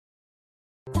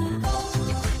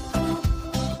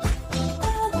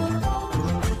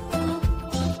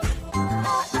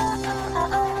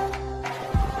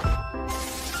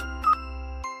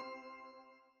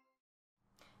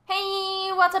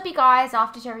up, you guys?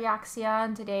 After Reacts here,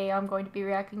 and today I'm going to be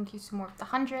reacting to some more of The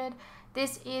 100.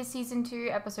 This is season 2,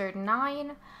 episode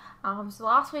 9. So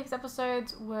last week's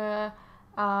episodes were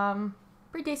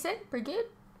pretty decent, pretty good.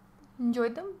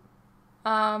 Enjoyed them.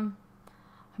 I'm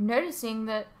noticing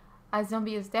that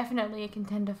iZombie is definitely a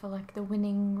contender for like the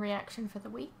winning reaction for the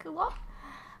week a lot,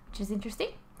 which is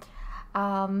interesting.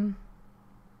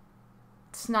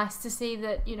 It's nice to see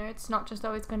that, you know, it's not just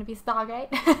always going to be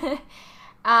Stargate.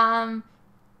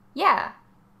 Yeah.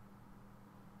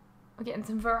 We're getting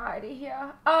some variety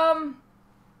here.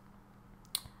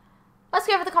 Let's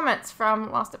go over the comments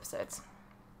from last episodes.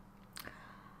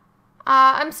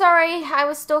 I'm sorry, I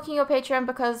was stalking your Patreon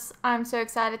because I'm so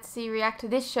excited to see you react to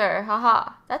this show.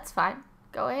 Haha. That's fine.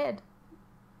 Go ahead.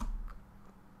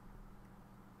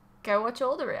 Go watch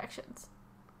all the reactions.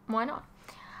 Why not?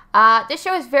 This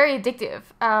show is very addictive.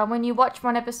 When you watch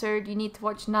one episode, you need to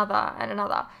watch another and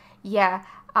another. Yeah.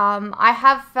 I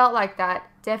have felt like that,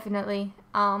 definitely.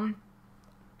 Although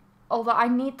I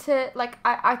need to, like,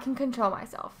 I can control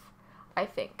myself, I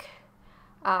think.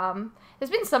 There's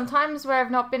been some times where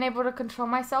I've not been able to control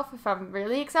myself if I'm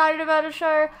really excited about a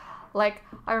show. Like,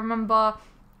 I remember,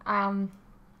 I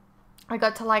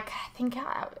got to, like, I think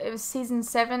it was season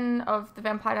 7 of The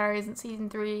Vampire Diaries and season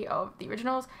 3 of the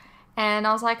originals. And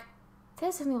I was like,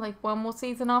 there's only, like, one more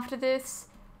season after this.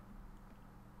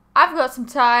 I've got some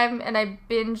time, and I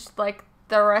binged, like,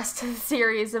 the rest of the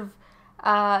series of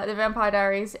The Vampire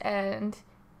Diaries and,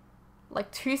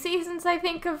 like, 2 seasons, I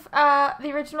think, of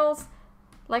the originals,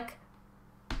 like,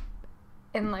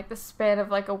 in, like, the span of,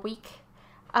 like, a week.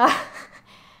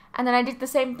 And then I did the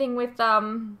same thing with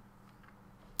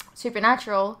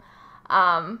Supernatural.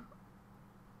 I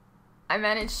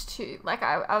managed to, like,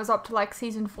 I was up to, like,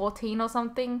 season 14 or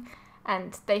something,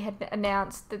 and they had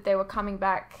announced that they were coming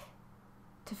back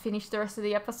to finish the rest of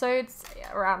the episodes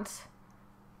around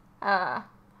a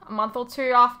month or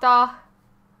two after,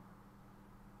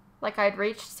 like, I'd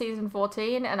reached season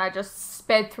 14, and I just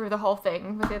sped through the whole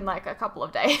thing within, like, a couple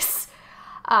of days.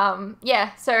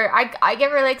 Yeah, so I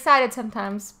get really excited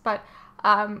sometimes, but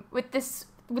with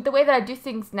the way that I do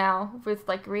things now, with,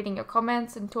 like, reading your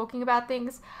comments and talking about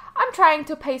things, I'm trying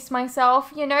to pace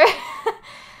myself, you know?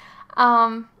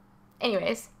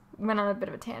 Anyways, went on a bit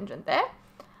of a tangent there.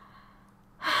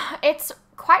 It's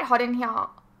quite hot in here,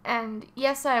 and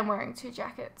yes, I am wearing 2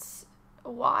 jackets.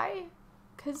 Why?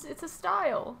 Because it's a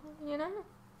style, you know?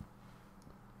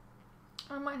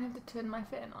 I might have to turn my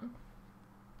fan on.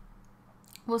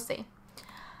 We'll see.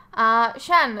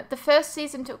 Shan, the first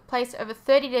season took place over a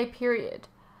 30-day period.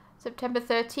 September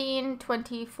 13,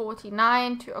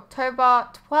 2049 to October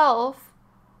 12,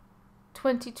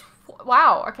 2024.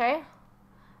 Wow, okay.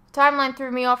 The timeline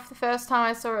threw me off the first time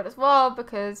I saw it as well,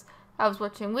 because I was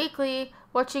watching weekly.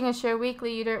 Watching a show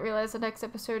weekly, you don't realize the next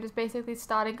episode is basically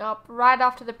starting up right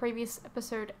after the previous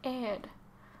episode aired.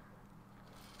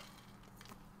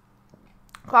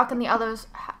 Clark and the others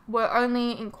were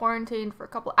only in quarantine for a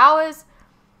couple hours.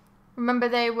 Remember,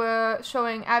 they were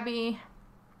showing Abby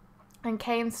and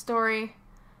Kane's story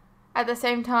at the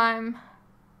same time.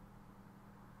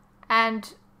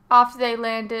 And after they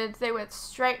landed, they went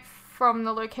straight from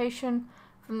the location,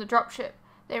 from the dropship.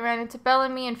 They ran into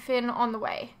Bellamy and Finn on the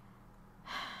way.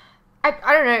 I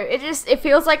don't know, it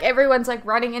feels like everyone's, like,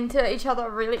 running into each other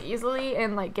really easily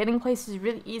and, like, getting places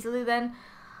really easily then.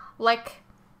 Like,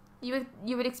 you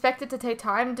would expect it to take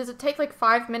time. Does it take, like,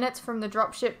 5 minutes from the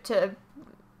dropship to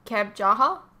Camp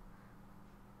Jaha?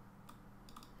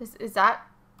 Is that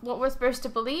what we're supposed to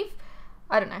believe?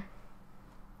 I don't know.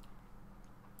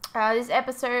 This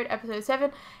episode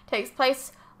 7, takes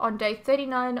place on day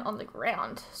 39 on the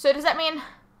ground. So does that mean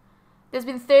there's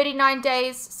been 39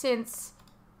 days since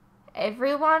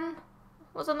everyone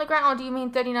was on the ground? Or do you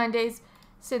mean 39 days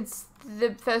since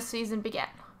the first season began?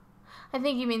 I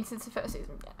think you mean since the first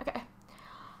season began. Okay.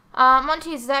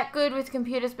 Monty is that good with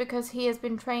computers because he has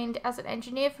been trained as an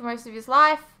engineer for most of his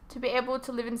life. To be able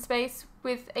to live in space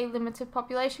with a limited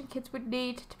population, kids would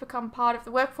need to become part of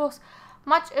the workforce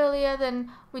much earlier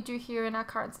than we do here in our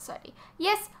current society.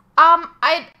 Yes,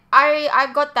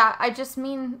 I got that. I just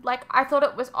mean, like, I thought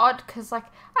it was odd because, like,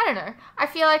 I don't know. I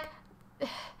feel like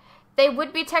they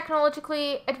would be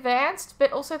technologically advanced,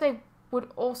 but also they would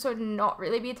also not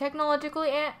really be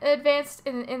technologically advanced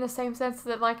in the same sense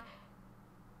that, like,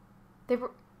 they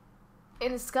were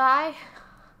in the sky.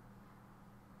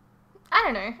 I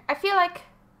don't know. I feel like,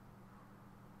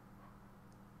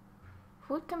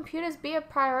 would computers be a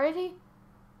priority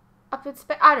up in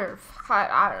space? I don't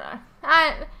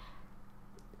know.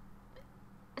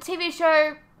 TV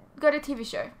show, go to TV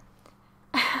show.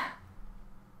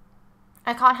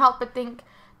 I can't help but think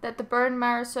that the bone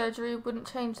marrow surgery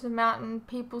wouldn't change the mountain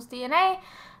people's DNA.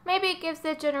 Maybe it gives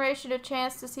their generation a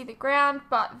chance to see the ground,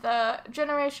 but the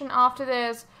generation after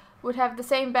theirs would have the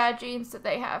same bad genes that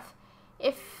they have.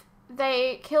 If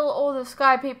they kill all the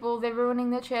sky people, they're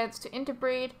ruining their chance to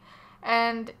interbreed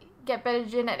and get better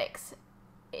genetics.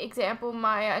 Example,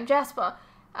 Maya and Jasper.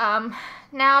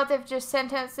 Now they've just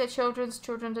sentenced their children's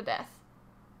children to death.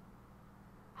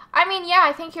 I mean, yeah,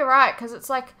 I think you're right, because it's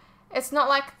like, it's not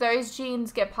like those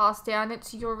genes get passed down,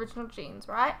 it's your original genes,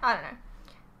 right? I don't know.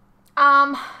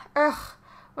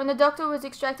 When the doctor was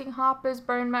extracting Harper's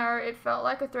bone marrow, it felt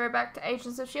like a throwback to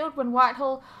Agents of S.H.I.E.L.D. when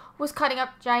Whitehall was cutting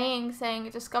up Jiaying, saying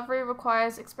discovery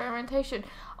requires experimentation.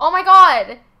 Oh my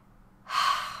god!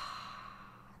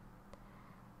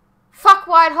 Fuck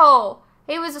Whitehall!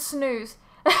 He was a snooze.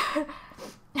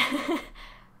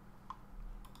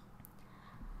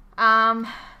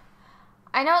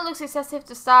 I know it looks excessive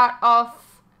to start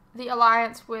off the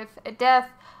alliance with a death,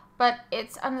 but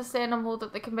it's understandable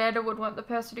that the commander would want the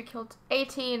person who killed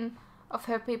 18 of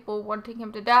her people wanting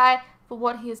him to die for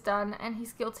what he has done, and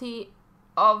he's guilty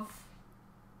of,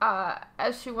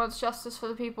 as she wants justice for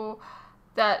the people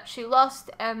that she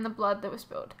lost and the blood that was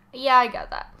spilled. Yeah, I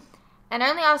get that. And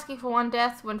only asking for one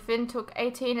death when Finn took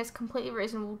 18 is a completely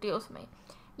reasonable deal for me.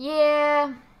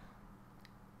 Yeah,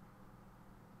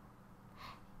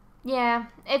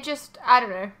 it just, I don't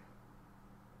know.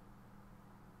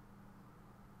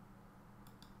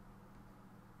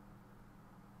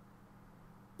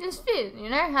 Just Finn, you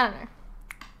know? I don't know.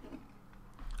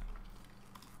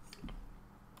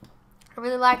 I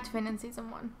really liked Finn in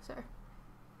season 1, so.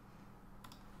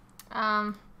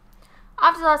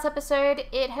 After the last episode,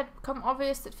 it had become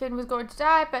obvious that Finn was going to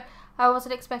die, but I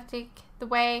wasn't expecting the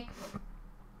way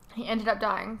he ended up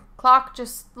dying. Clark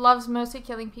just loves mostly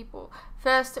killing people.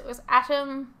 First, it was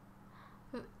Atom,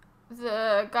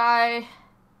 the guy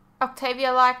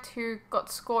Octavia liked who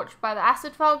got scorched by the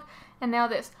acid fog, and now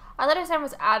this. I thought his name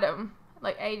was Adam,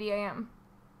 like ADAM.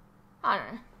 I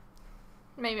don't know.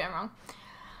 Maybe I'm wrong.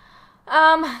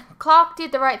 Clark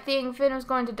did the right thing. Finn was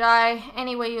going to die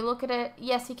any way you look at it.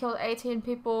 Yes, he killed 18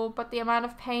 people, but the amount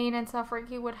of pain and suffering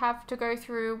he would have to go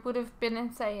through would have been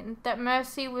insane. That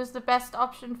mercy was the best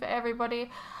option for everybody,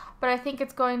 but I think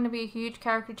it's going to be a huge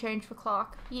character change for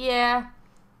Clark. Yeah.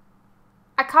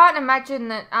 I can't imagine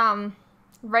that,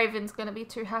 Raven's going to be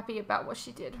too happy about what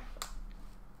she did.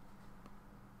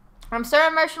 I'm so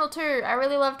emotional too. I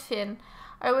really loved Finn.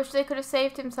 I wish they could have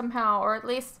saved him somehow, or at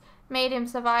least made him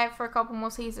survive for a couple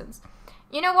more seasons.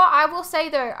 You know what? I will say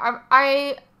though,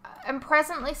 I am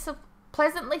pleasantly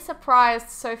surprised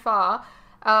so far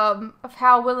of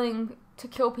how willing to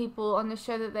kill people on this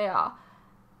show that they are.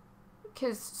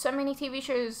 Because so many TV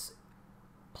shows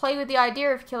play with the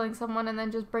idea of killing someone and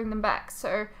then just bring them back.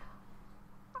 So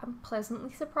I'm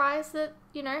pleasantly surprised that,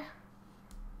 you know,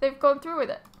 they've gone through with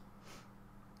it.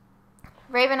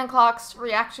 Raven and Clark's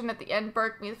reaction at the end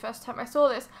broke me the first time I saw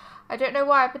this. I don't know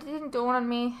why, but it didn't dawn on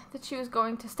me that she was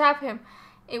going to stab him.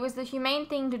 It was the humane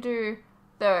thing to do,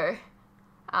 though.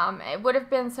 It would have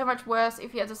been so much worse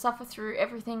if he had to suffer through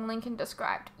everything Lincoln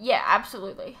described. Yeah,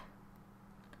 absolutely.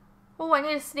 Oh, I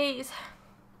need to sneeze.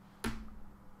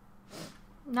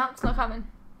 No, it's not coming.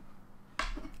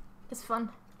 It's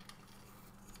fun.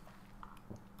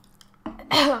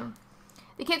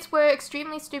 The kids were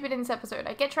extremely stupid in this episode.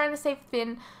 I get trying to save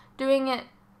Finn. Doing it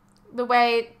the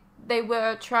way they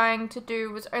were trying to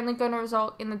do was only going to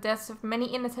result in the deaths of many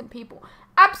innocent people.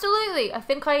 Absolutely! I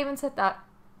think I even said that.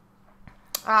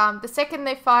 The second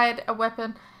they fired a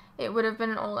weapon, it would have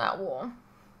been an all-out war.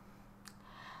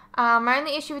 My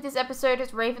only issue with this episode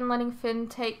is Raven letting Finn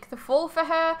take the fall for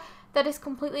her. That is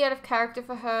completely out of character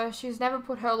for her. She's never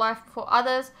put her life before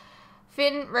others.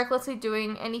 Finn recklessly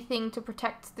doing anything to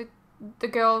protect the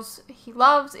girls he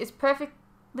loves is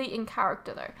perfectly in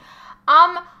character though.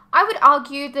 I would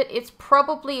argue that it's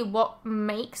probably what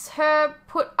makes her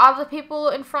put other people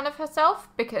in front of herself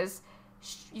because,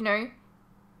 you know,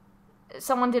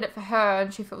 someone did it for her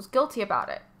and she feels guilty about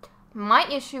it. My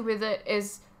issue with it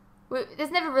is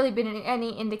there's never really been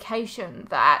any indication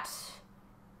that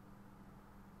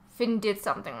Finn did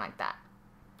something like that.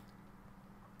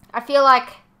 I feel like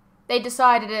they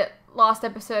decided it last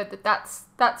episode that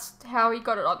that's how he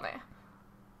got it on there.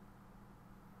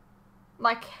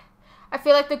 Like, I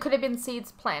feel like there could have been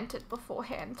seeds planted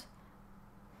beforehand.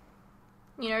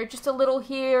 You know, just a little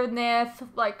here and there,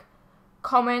 like,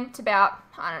 comment about,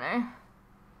 I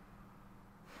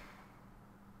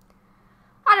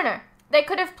don't know. They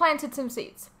could have planted some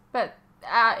seeds, but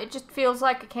it just feels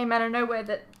like it came out of nowhere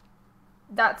that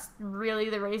that's really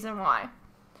the reason why.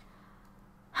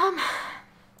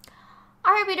 I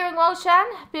I hope you're doing well, Shan.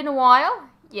 Been a while.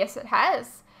 Yes, it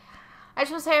has. I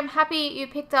just want to say I'm happy you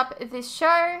picked up this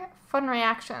show. Fun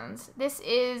reactions. This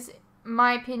is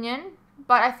my opinion,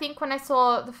 but I think when I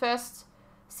saw the first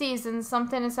season,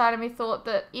 something inside of me thought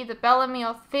that either Bellamy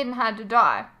or Finn had to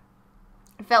die.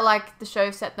 It felt like the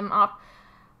show set them up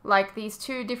like these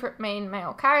two different main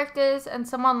male characters, and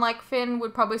someone like Finn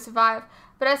would probably survive.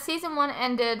 But as season 1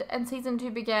 ended and season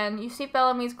 2 began, you see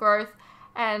Bellamy's growth,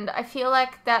 and I feel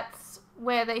like that's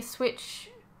where the switch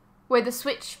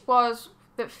was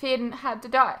that Finn had to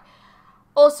die.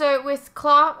 Also with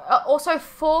Clark, also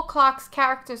for Clark's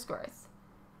character's growth.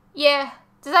 Yeah,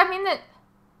 does that mean that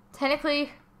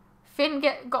technically Finn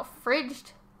got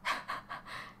fridged?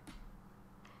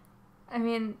 I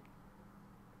mean,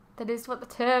 that is what the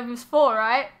term is for,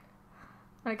 right?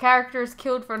 When a character is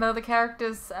killed for another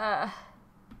character's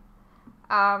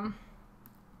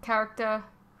character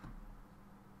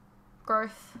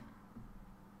growth.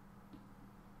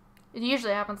 It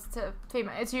usually happens to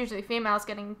female. It's usually females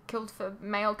getting killed for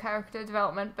male character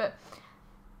development, but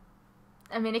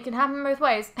I mean, it can happen both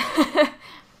ways.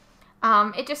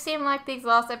 It just seemed like these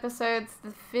last episodes,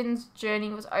 the Finn's journey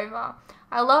was over.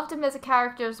 I loved him as a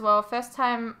character as well. First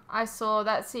time I saw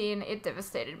that scene, it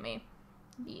devastated me.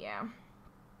 Yeah.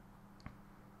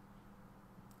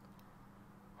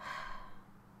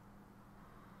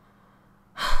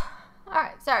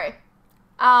 Alright, sorry.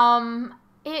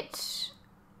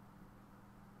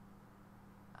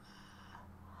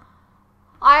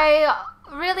 I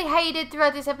really hated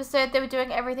throughout this episode they were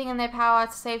doing everything in their power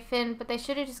to save Finn, but they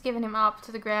should have just given him up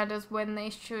to the Grounders when they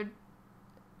should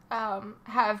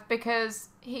have, because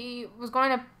he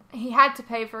had to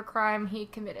pay for a crime he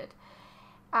committed.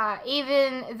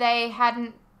 Even if they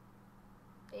hadn't,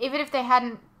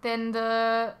 then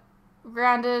the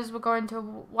Grounders were going to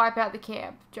wipe out the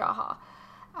camp, Jaha.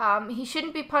 He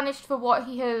shouldn't be punished for what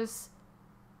he has...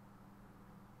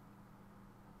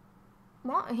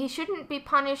 What? He shouldn't be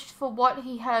punished for what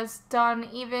he has done,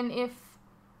 even if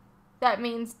that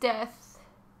means death.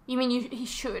 You mean he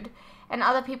should, and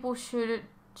other people shouldn't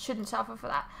suffer for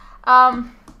that.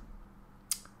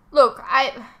 Look,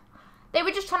 they were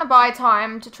just trying to buy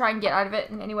time to try and get out of it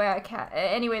in any way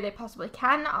any way they possibly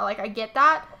can. I get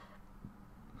that.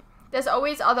 There's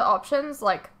always other options,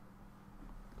 like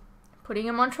putting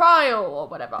him on trial or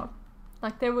whatever,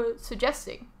 like they were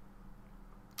suggesting.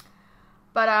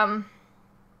 But I'm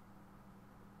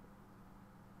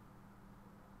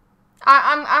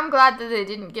glad that they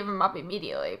didn't give him up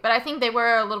immediately, but I think they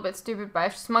were a little bit stupid by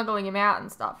smuggling him out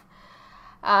and stuff.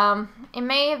 It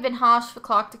may have been harsh for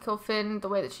Clark to kill Finn the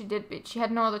way that she did, but she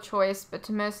had no other choice but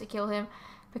to mercy kill him,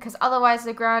 because otherwise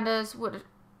the Grounders would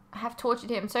have tortured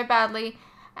him so badly,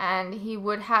 and he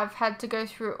would have had to go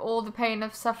through all the pain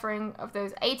of suffering of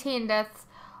those 18 deaths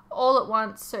all at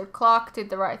once. So Clark did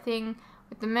the right thing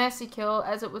with the mercy kill,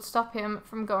 as it would stop him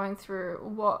from going through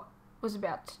what was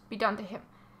about to be done to him.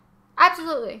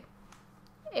 Absolutely.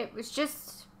 It was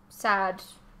just sad.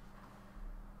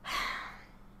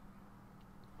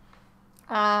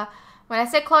 When I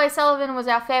said Chloe Sullivan was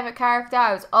our favourite character,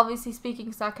 I was obviously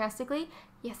speaking sarcastically.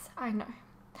 Yes, I know.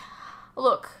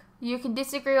 Look, you can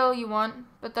disagree all you want,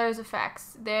 but those are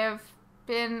facts. They've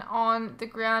been on the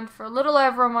ground for a little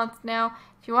over a month now.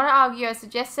 If you want to argue, I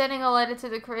suggest sending a letter to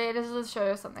the creators of the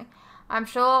show or something. I'm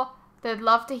sure they'd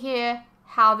love to hear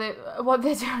what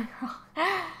they're doing wrong.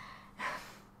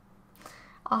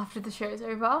 After the show's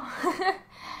over.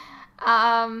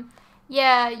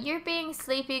 Yeah, you being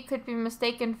sleepy could be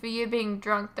mistaken for you being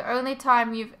drunk. The only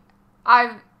time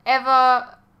I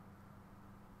ever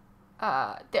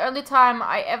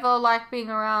like being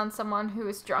around someone who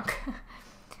is drunk.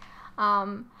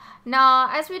 Now,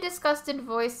 as we discussed in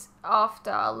voice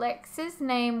after, Lex's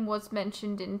name was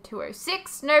mentioned in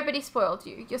 206. Nobody spoiled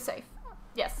you. You're safe.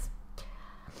 Yes.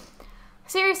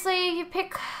 Seriously, you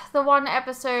pick the one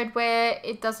episode where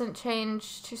it doesn't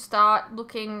change to start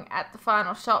looking at the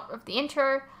final shot of the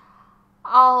intro.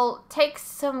 I'll take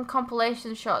some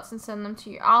compilation shots and send them to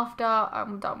you after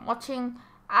I'm done watching.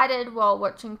 Added while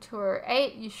watching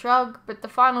 208, you shrug, but the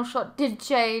final shot did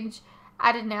change.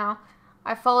 Added now.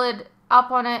 I followed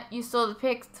up on it, you saw the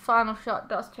pics, the final shot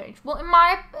does change. Well, in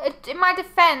my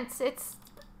defense, it's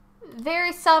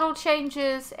very subtle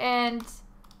changes, and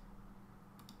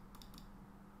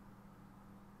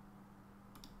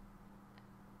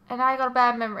I got a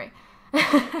bad memory.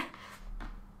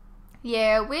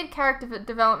 Yeah, weird character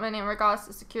development in regards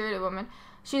to Security Woman.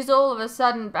 She's all of a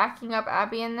sudden backing up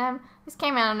Abby and them. This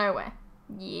came out of nowhere.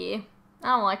 Yeah, I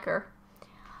don't like her.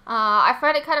 I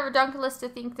find it kind of ridiculous to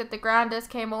think that the Grounders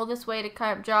came all this way to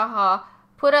Camp Jaha,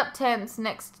 put up tents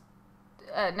next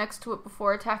next to it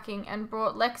before attacking and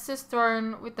brought Lex's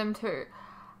throne with them too.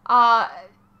 They're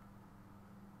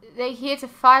here to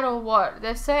fight or what?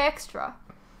 They're so extra.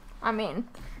 I mean,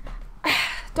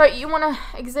 don't you want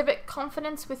to exhibit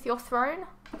confidence with your throne?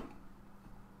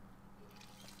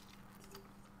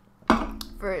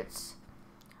 Fruits.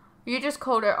 You just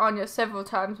called her Anya several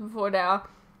times before now,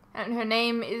 and her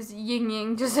name is Ying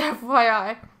Ying, just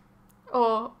FYI.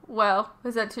 Or, well,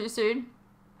 was that too soon?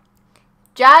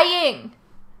 Jia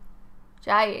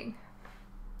Ying.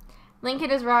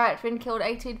 Lincoln is right. Finn killed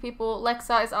 18 people.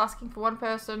 Lexa is asking for one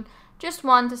person, just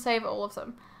one, to save all of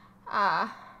them.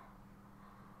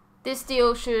 This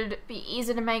deal should be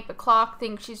easy to make, but Clark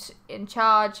thinks she's in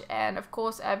charge, and of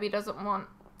course Abby doesn't want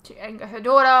to anger her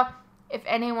daughter. If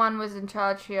anyone was in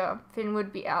charge here, Finn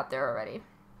would be out there already.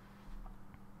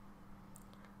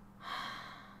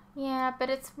 Yeah, but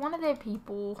it's one of their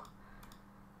people.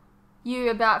 You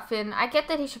about Finn. I get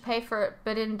that he should pay for it,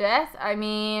 but in death, I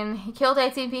mean, he killed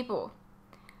 18 people.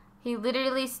 He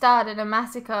literally started a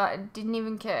massacre and didn't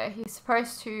even care. He's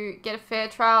supposed to get a fair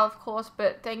trial, of course,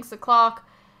 but thanks to Clark,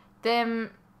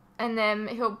 them,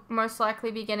 he'll most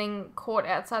likely be getting caught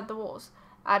outside the walls.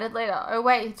 Added later. Oh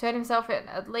wait, he turned himself in.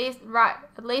 At least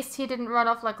he didn't run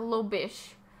off like a little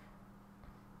bitch.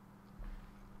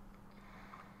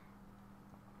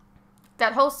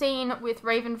 That whole scene with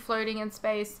Raven floating in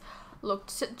space looked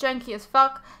janky as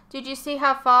fuck. Did you see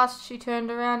how fast she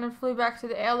turned around and flew back to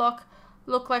the airlock?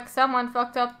 Looked like someone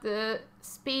fucked up the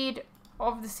speed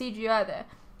of the CGI there.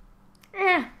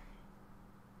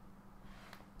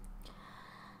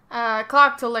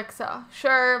 Clark to Lexa.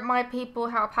 Show my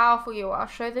people how powerful you are.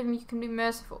 Show them you can be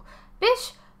merciful.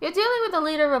 Bitch, you're dealing with the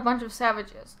leader of a bunch of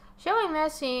savages. Showing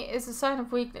mercy is a sign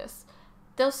of weakness.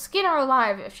 They'll skin her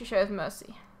alive if she shows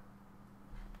mercy.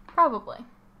 Probably.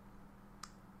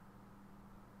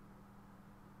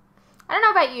 I don't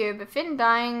know about you, but Finn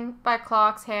dying by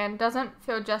Clark's hand doesn't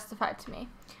feel justified to me.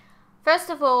 First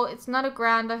of all, it's not a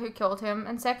grounder who killed him,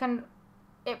 and second,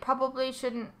 it probably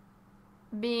shouldn't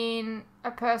been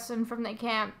a person from the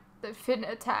camp that Finn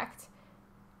attacked.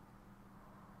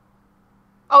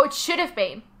 Oh, it should have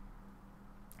been.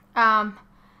 That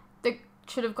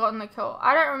should have gotten the kill.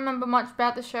 I don't remember much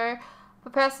about the show,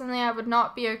 but personally I would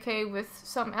not be okay with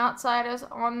some outsiders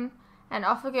on and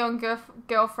off again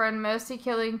girlfriend Mercy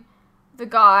killing the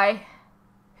guy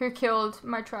who killed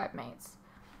my tribe mates.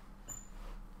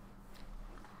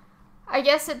 I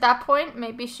guess at that point,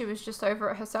 maybe she was just over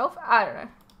it herself. I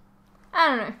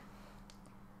don't know.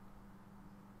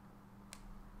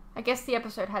 I guess the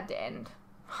episode had to end.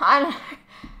 I don't know.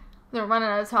 They're running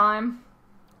out of time.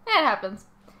 It happens.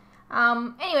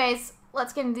 Anyways,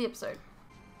 let's get into the episode.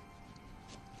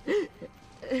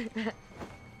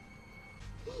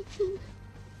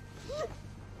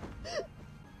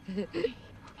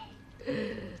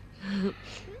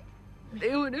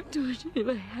 They would have told you if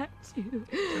I had to.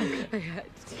 I had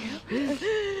to.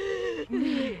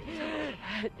 I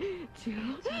had to.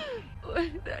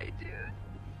 What did I do?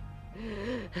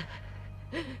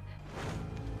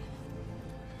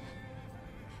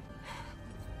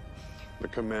 The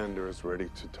commander is ready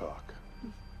to talk.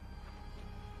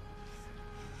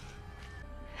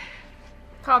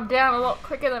 Calm down a lot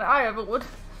quicker than I ever would.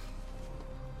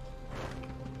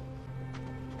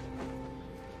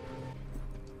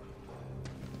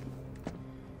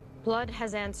 Blood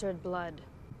has answered blood.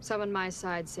 Some on my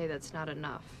side say that's not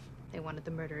enough. They wanted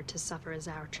the murderer to suffer as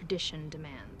our tradition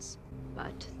demands.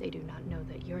 But they do not know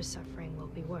that your suffering will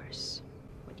be worse.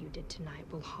 What you did tonight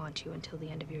will haunt you until the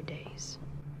end of your days.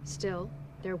 Still,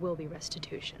 there will be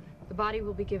restitution. The body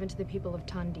will be given to the people of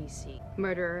Tondisi.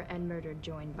 Murderer and murdered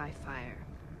joined by fire.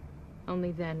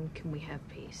 Only then can we have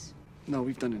peace. No,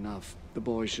 we've done enough. The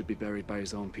boy should be buried by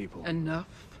his own people. Enough?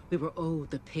 We were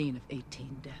owed the pain of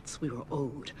 18 deaths. We were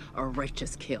owed a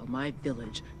righteous kill. My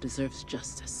village deserves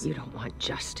justice. You don't want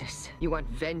justice. You want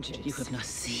vengeance. You have not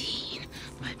seen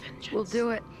my vengeance. We'll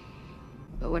do it.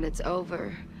 But when it's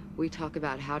over, we talk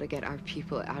about how to get our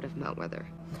people out of Mount Weather.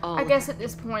 I guess at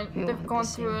this point, they've gone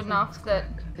through enough that...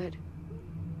 Good.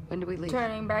 When do we leave?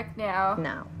 Turning back now.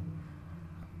 Now.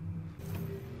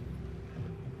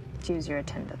 Choose your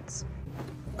attendance.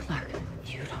 Clark,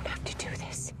 you don't have to do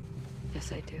this.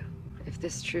 Yes, I do. If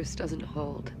this truce doesn't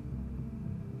hold,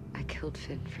 I killed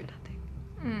Finn for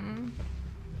nothing.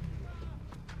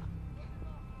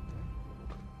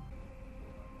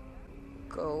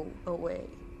 Go away.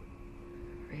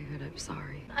 Raven, I'm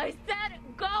sorry. I said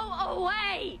go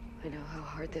away! I know how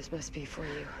hard this must be for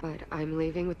you, but I'm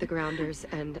leaving with the grounders,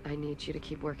 and I need you to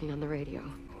keep working on the radio.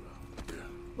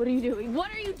 What are you doing?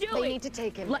 What are you doing? They need to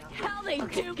take him. Like hell they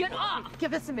do! Get off!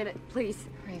 Give us a minute, please.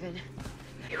 Raven,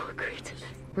 You agreed to this.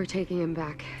 We're taking him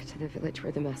back to the village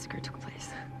where the massacre took place.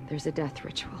 There's a death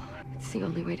ritual. It's the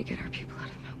only way to get our people out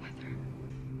of Mount Weather.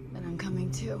 And I'm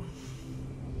coming too.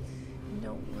 And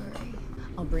don't worry.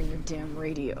 I'll bring your damn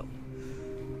radio.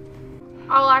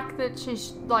 I like that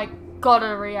she's like got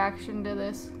a reaction to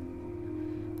this.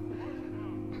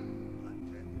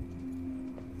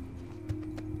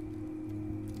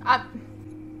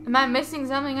 Am I missing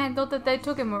something? I thought that they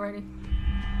took him already.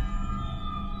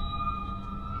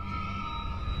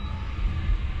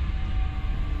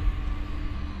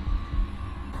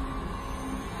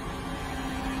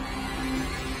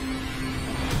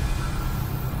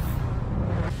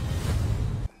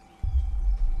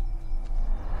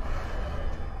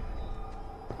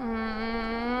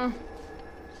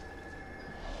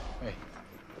 Hey,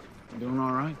 you doing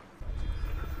all right?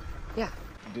 Yeah.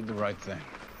 You did the right thing.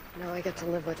 Now I get to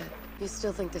live with it. You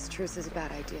still think this truce is a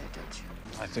bad idea, don't you?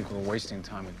 I think we're wasting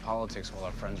time with politics while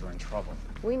our friends are in trouble.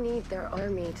 We need their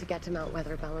army to get to Mount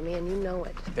Weather, Bellamy, and you know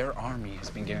it. Their army has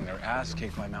been getting their ass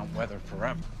kicked by Mount Weather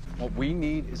forever. What we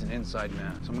need is an inside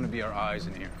man, someone to be our eyes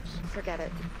and ears. Forget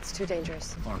it. It's too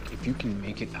dangerous. Clark, if you can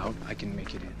make it out, I can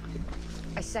make it in.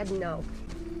 I said no.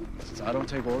 Since I don't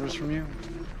take orders from you,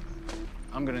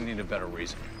 I'm gonna need a better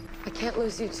reason. I can't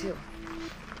lose you too.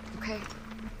 Okay?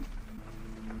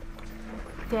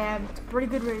 Damn, it's a pretty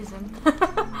good reason.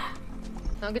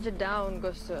 I'll get you down,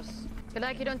 Gustus. But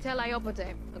like you don't tell Iopote,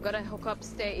 I gotta hook up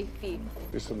stay ifi.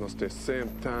 This is the same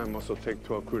time also take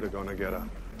 12 crew to gonna get a.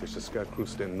 This is got crew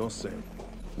stay no same.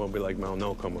 Won't be like Mal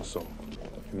no como so.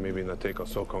 Maybe not take a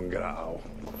so con get out.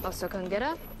 Also can get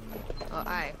her? Oh,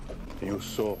 aye. You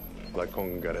so like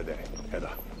con get a day.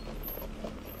 Heada.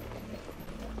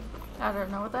 I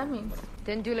don't know what that means.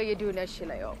 Then do you do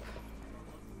Neshilayop.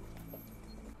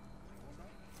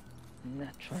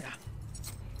 Naturally.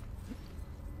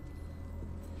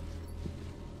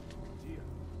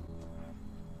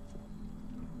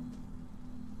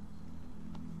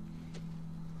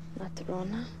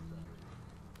 Matrona.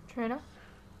 Traitor?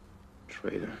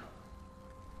 Traitor.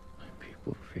 My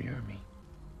people fear me.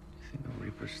 You think the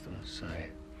Reaper's still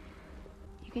inside?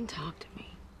 You can talk to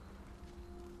me.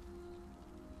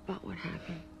 About what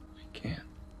happened. I can't.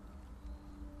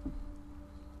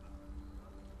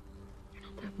 You're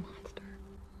not that monster.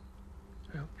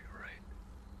 I hope you're right.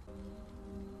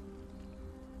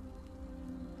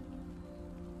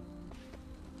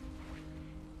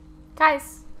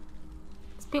 Guys,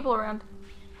 there's people around.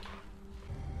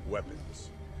 Weapons.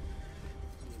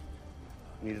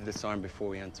 We need to disarm before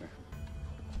we enter.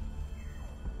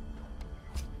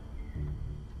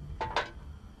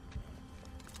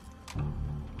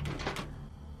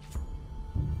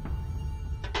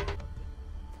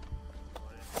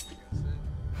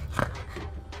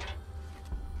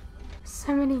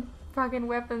 So many fucking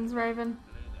weapons, Raven.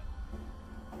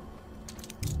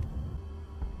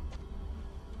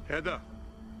 Heada.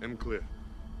 I'm clear.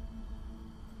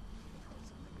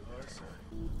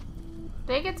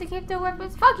 They get to keep their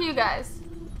weapons? Fuck you guys.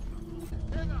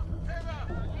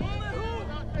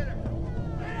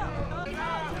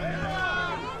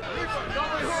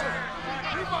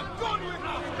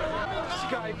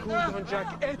 Sky on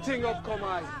Jack etting up come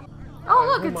I. Oh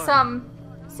look, it's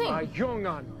Sing. A young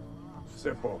un.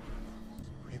 Simple.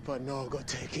 Reaper no go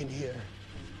take in here.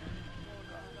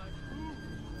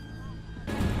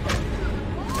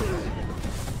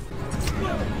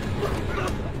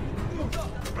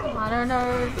 I don't know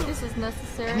if this is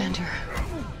necessary. Commander,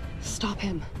 stop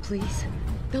him, please.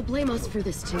 They'll blame us for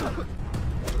this too.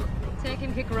 Take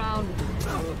him kick round.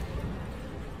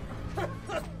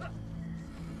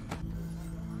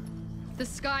 The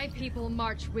Sky People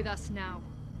march with us now.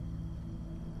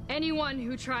 Anyone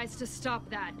who tries to stop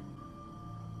that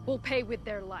will pay with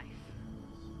their life.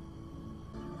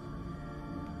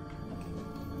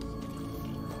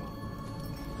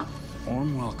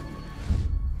 Warm welcome.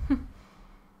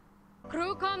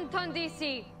 Krukom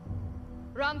Tondisi,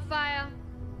 Ramfire,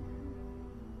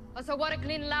 Osawara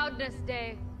Clean Loudness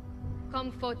Day,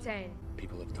 Come Fotain.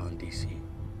 People of Tondisi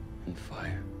and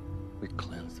fire. We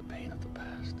cleanse the pain of the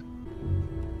past.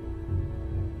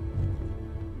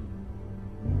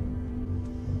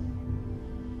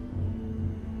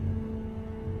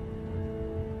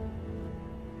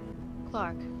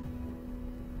 Clark.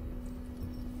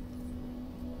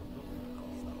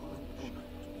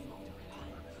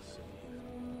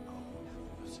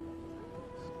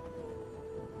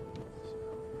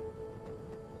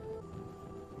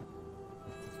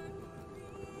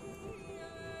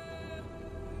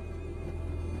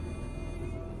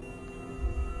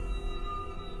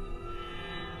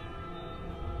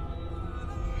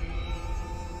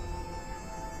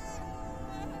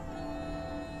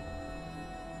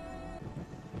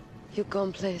 You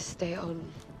completely stay on.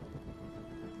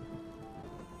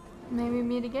 Maybe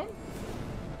meet again?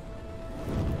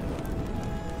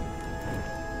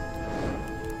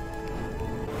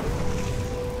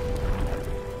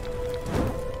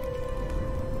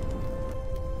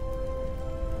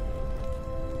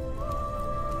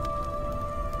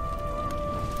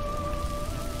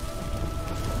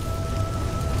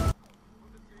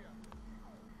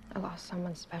 I lost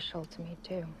someone special to me,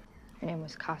 too. Her name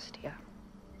was Kostya.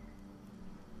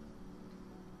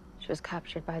 She was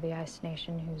captured by the Ice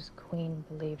Nation, whose queen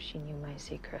believed she knew my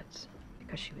secrets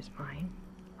because she was mine.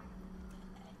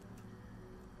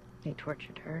 They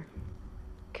tortured her,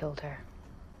 killed her,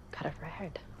 cut off her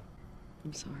head.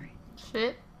 I'm sorry.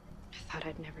 Shit. I thought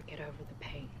I'd never get over the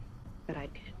pain, but I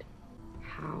did.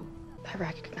 How? By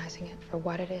recognizing it for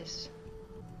what it is.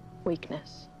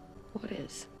 Weakness. What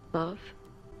is? Love?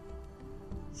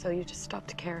 So you just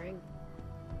stopped caring?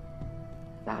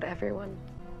 About everyone?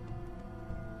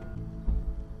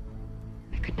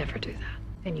 I could never do that.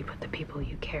 Then you put the people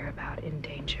you care about in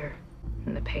danger,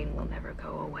 and the pain will never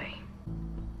go away.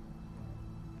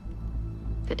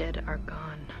 The dead are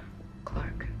gone,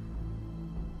 Clark.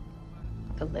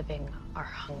 The living are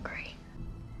hungry.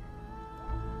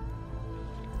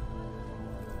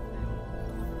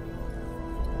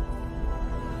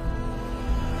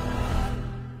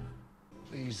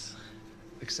 Please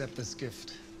accept this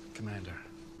gift, Commander.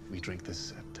 We drink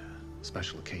this at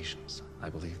special occasions. I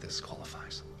believe this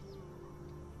qualifies.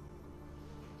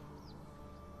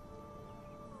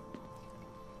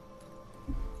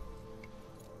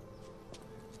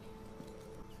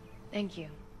 Thank you,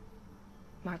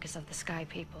 Marcus of the Sky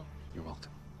People. You're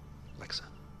welcome, Lexa.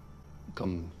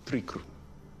 Come 3 crew.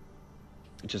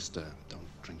 Just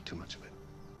don't drink too much of it.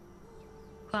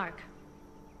 Clark,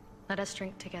 let us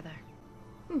drink together.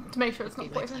 To make sure it's Be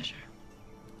not my poison. pleasure.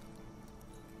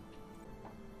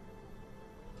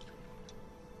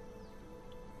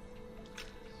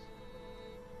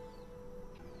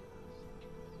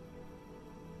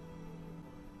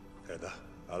 Hedda,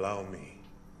 allow me.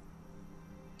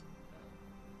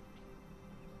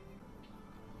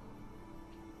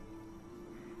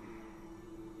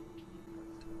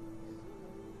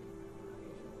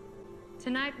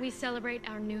 Tonight we celebrate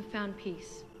our newfound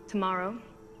peace. Tomorrow,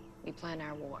 we plan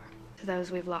our war. To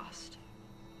those we've lost,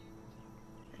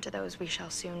 and to those we shall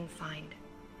soon find.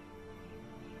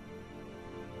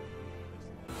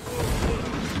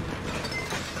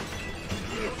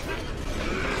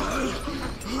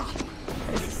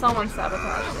 Someone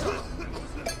sabotaged it.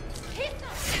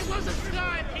 It wasn't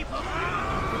Sky People!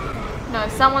 No,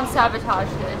 someone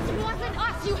sabotaged it. It wasn't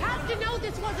us! You have to know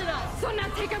this wasn't us! So now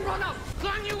take him, run up!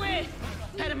 Climb your way!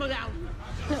 Head him down!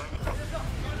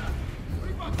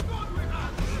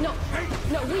 No,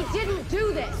 we didn't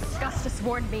do this! Gustus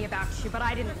warned me about you, but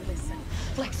I didn't listen.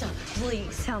 Lexa,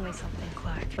 please tell me something,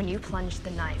 Clark. When you plunged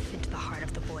the knife into the heart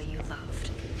of the boy you loved,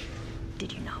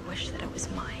 did you not wish that it was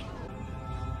mine?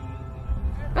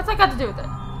 What's that got to do with it?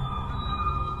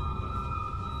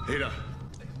 Ada,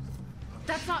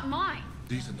 That's not mine!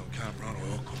 dicen Don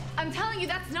Cabrano Oko. I'm telling you,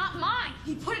 that's not mine!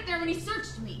 He put it there when he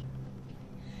searched me!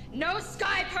 No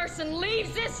Sky person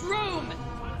leaves this room!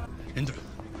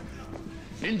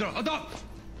 Indra, adopt!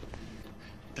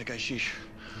 Takashish,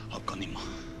 Hakanima.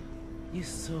 You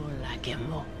saw la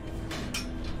quemó.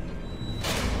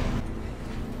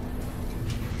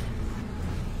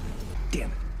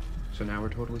 Damn it. So now we're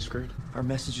totally screwed? Our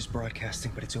message is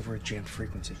broadcasting, but it's over a jammed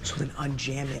frequency. So then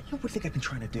unjam it. What do you think I've been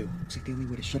trying to do? Looks like the only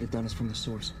way to shut it down is from the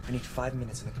source. I need 5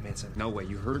 minutes in the command center. No way,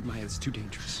 you heard my head, it's too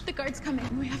dangerous. The guard's coming.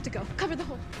 We have to go. Cover the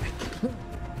hole.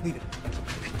 Leave it.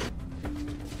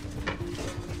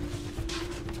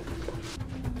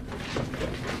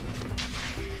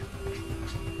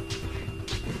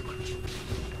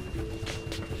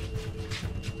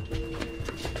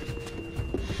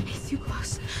 He's too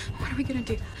close. What are we gonna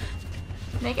do?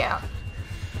 Make out.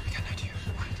 I got an idea.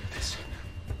 I want to do this.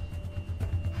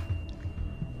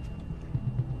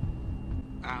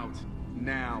 Out.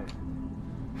 Now.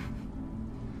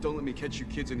 Don't let me catch you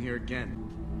kids in here again.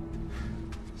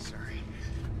 Sorry.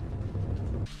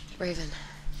 Raven,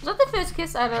 Was that the first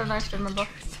kiss? I don't actually remember.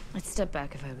 I'd step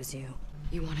back if I was you.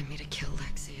 you wanted me to kill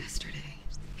Lexi yesterday.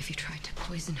 If you tried to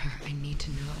poison her, I need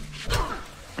to know.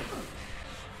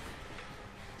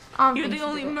 You're the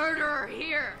only murderer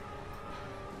here!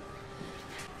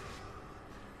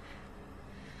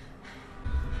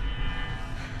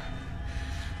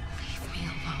 Leave me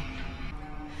alone.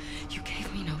 You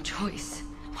gave me no choice.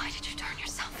 Why did you turn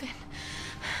yourself in?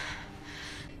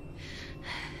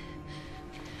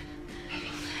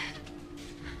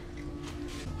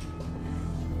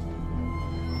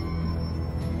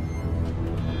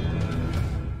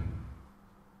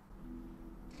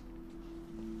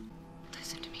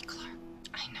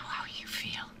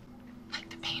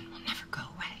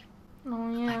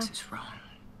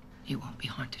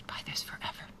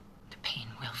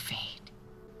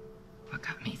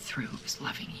 through is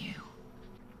loving you.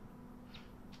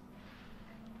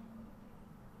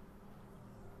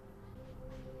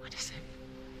 What is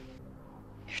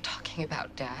it? You're talking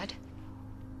about Dad?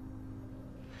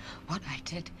 What I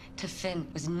did to Finn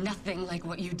was nothing like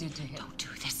what you did to him. Don't do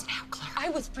this now, Clark. I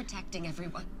was protecting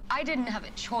everyone. I didn't have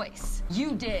a choice.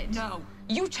 You did. No.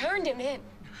 You turned him in.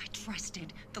 I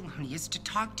trusted Thelonious to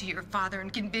talk to your father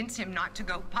and convince him not to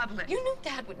go public. You knew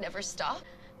Dad would never stop.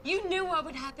 You knew what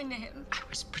would happen to him. I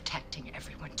was protecting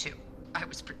everyone, too. I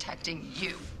was protecting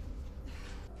you.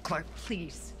 Clark,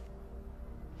 please.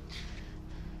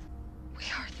 We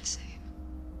are the same.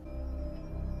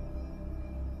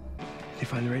 Did you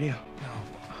find the radio? No.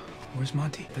 Where's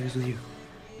Monty? That is with you.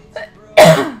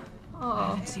 Oh. I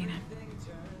haven't seen him.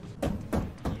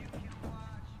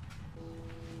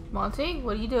 Monty,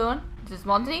 what are you doing? Is this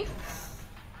Monty?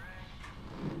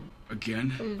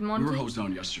 Again? Is We Monty? were hosed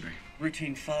down yesterday.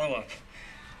 Routine follow-up.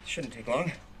 Shouldn't take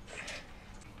long.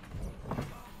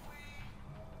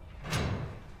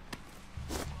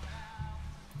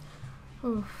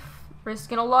 Oof.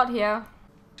 Risking a lot here.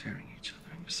 Tearing each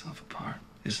other and yourself apart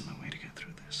isn't the way to get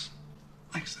through this.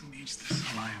 Lisa needs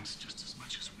this alliance just as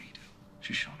much as we do.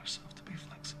 She's shown herself to be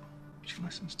flexible. She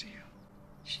listens to you.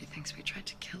 She thinks we tried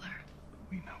to kill her.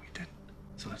 We know we didn't.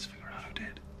 So let's figure out who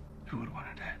did. Who would want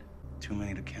her dead? Too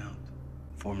many to count.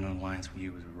 Forming an alliance with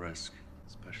you was a risk,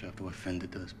 especially after what Finn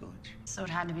did to this village. So it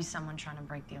had to be someone trying to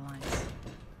break the alliance.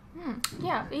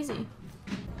 Yeah, easy.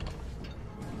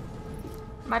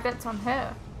 My bet's on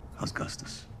her. How's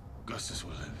Gustus? Gustus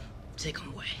will live. Take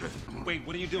him away. Wait,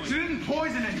 what are you doing? She didn't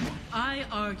poison anyone! I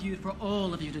argued for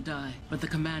all of you to die, but the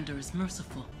commander is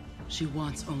merciful. She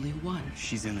wants only one.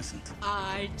 She's innocent.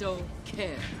 I don't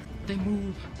care. They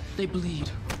move, they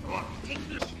bleed.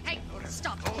 Hey,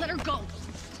 stop. Let her go.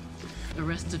 The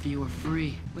rest of you are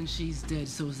free. When she's dead,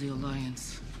 so is the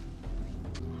Alliance.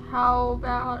 How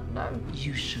about no?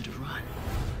 You should run.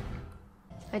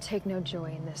 I take no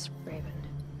joy in this, Raven.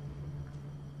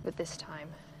 But this time,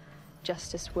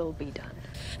 justice will be done.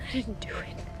 I didn't do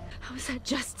it. How is that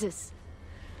justice?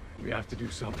 We have to do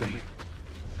something.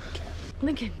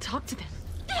 Lincoln, talk to them.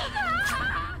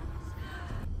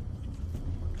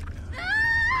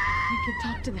 Lincoln,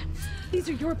 talk to them. These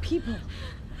are your people.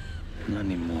 Not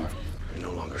anymore. You're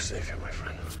no longer safe here, my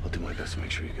friend. I'll do my best to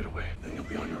make sure you get away. Then you'll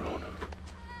be on your own.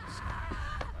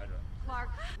 Clark,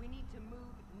 we need to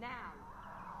move now.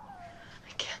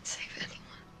 I can't save anyone.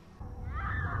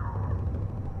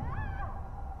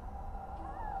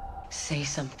 Say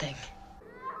something.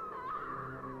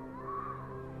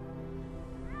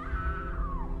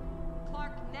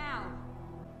 Clark, now.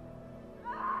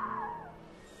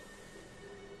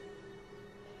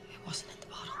 It wasn't in the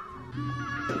bottle.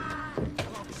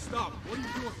 Stop! What are you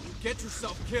doing? You get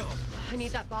yourself killed. I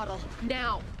need that bottle.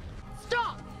 Now.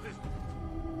 Stop!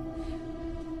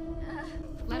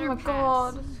 Let Oh her my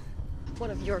god. One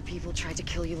of your people tried to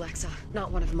kill you, Lexa.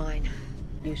 Not one of mine.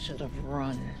 You should have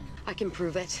run. I can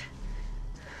prove it.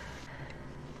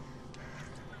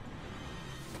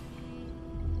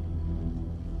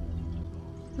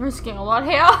 Risking a lot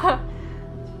here.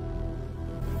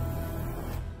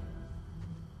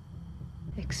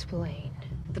 Explain.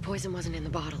 The poison wasn't in the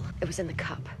bottle. It was in the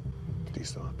cup.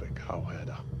 Dice a pecado,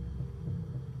 Hedda.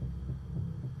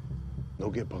 No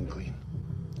get bun clean.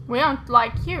 We don't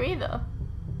like you either.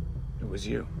 It was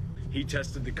you. He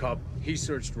tested the cup. He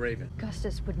searched Raven.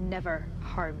 Gustus would never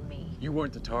harm me. You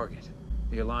weren't the target.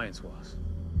 The Alliance was.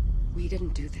 We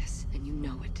didn't do this, and you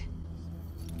know it.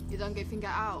 You don't get finger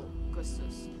out,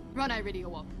 Gustus. Run, I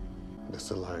radio up.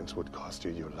 This alliance would cost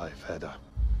you your life, Hedda.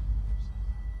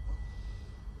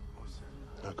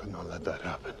 I could not let that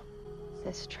happen.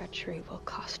 This treachery will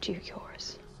cost you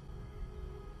yours.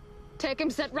 Take him,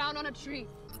 set round on a tree.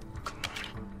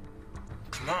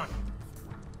 Come on.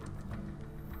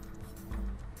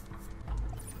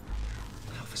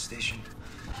 Alpha Station,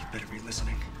 you better be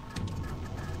listening.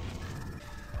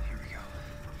 Here we go.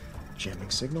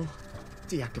 Jamming signal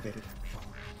deactivated.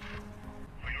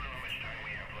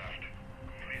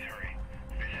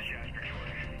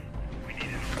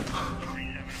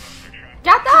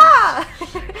 Gata!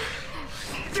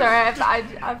 Sorry,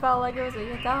 I felt like it was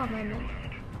a Gata moment.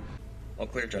 All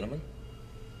clear, gentlemen.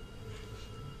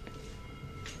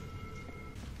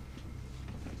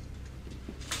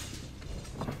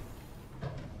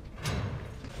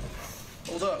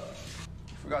 Hold up.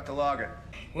 Forgot to log it.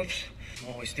 Whoops.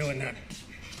 I'm always doing that.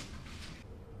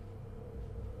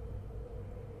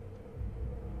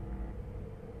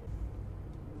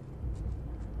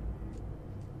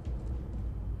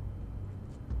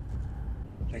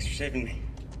 Thanks for saving me.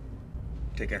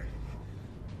 Take care.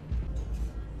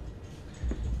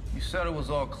 You said it was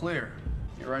all clear.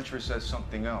 Your entry says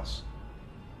something else.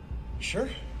 You sure?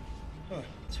 Huh,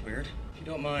 that's weird. If you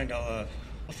don't mind, I'll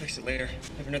fix it later. I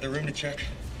have another room to check.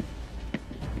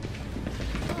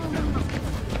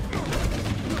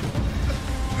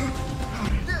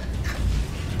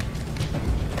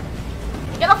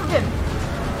 Get off of him!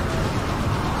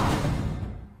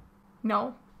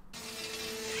 No.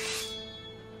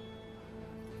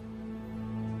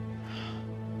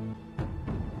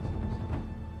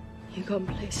 You come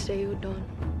play stay you done.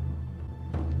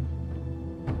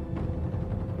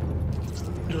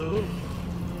 No.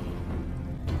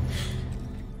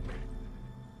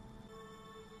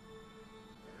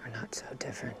 We're not so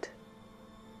different,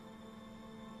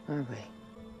 are we?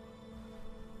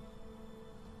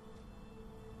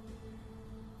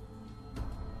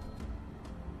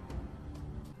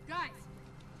 Guys!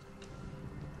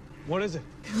 What is it?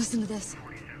 Listen to this.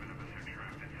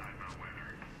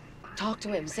 Talk to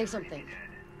him. Say something.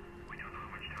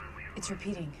 It's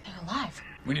repeating. They're alive.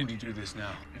 We need to do this now.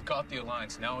 We've got the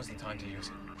Alliance. Now is the time to use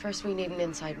it. First, we need an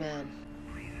inside man.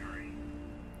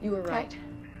 You were right.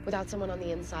 Without someone on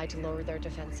the inside to lower their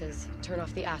defenses, turn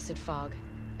off the acid fog,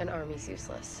 an army's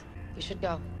useless. You should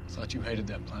go. Thought you hated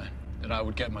that plan. That I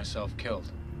would get myself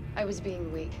killed. I was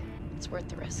being weak. It's worth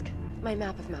the risk. My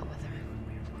map of Mount Wither.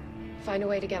 Find a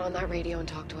way to get on that radio and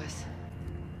talk to us.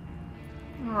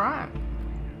 Alright.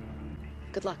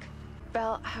 Good luck.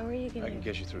 Belle, how are you gonna... I can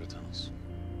get you through the tunnels.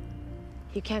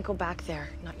 You can't go back there.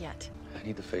 Not yet. I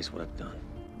need to face what I've done.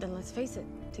 Then let's face it.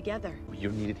 Together.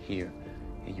 You're needed here,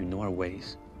 and you know our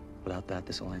ways. Without that,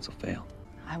 this alliance will fail.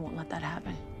 I won't let that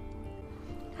happen.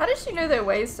 How does she know their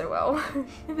ways so well?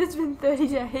 If it's been 30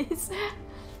 days.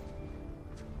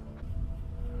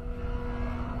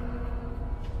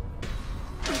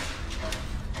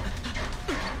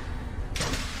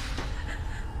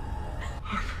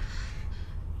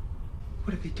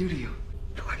 What did they do to you?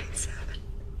 27.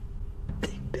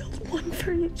 They built one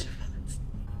for each of us.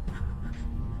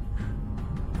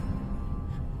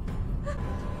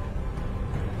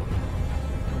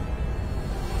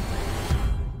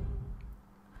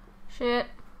 Shit.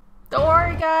 Don't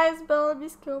worry, guys. Bella be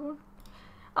killed.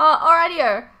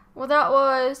 Alrighty. Well, that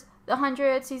was the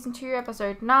 100 season 2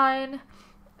 episode 9.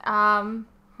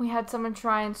 We had someone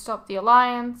try and stop the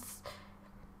Alliance.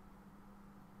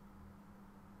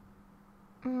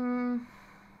 And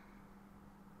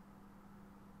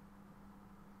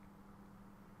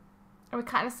we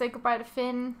kind of say goodbye to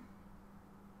Finn.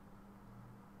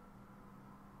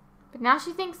 But now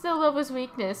she thinks they'll love his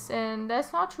weakness, and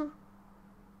that's not true.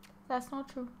 That's not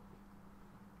true.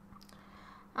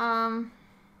 Man,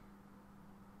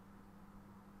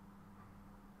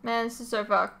 this is so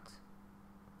fucked.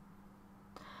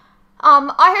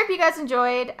 I hope you guys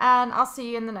enjoyed, and I'll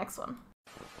see you in the next one.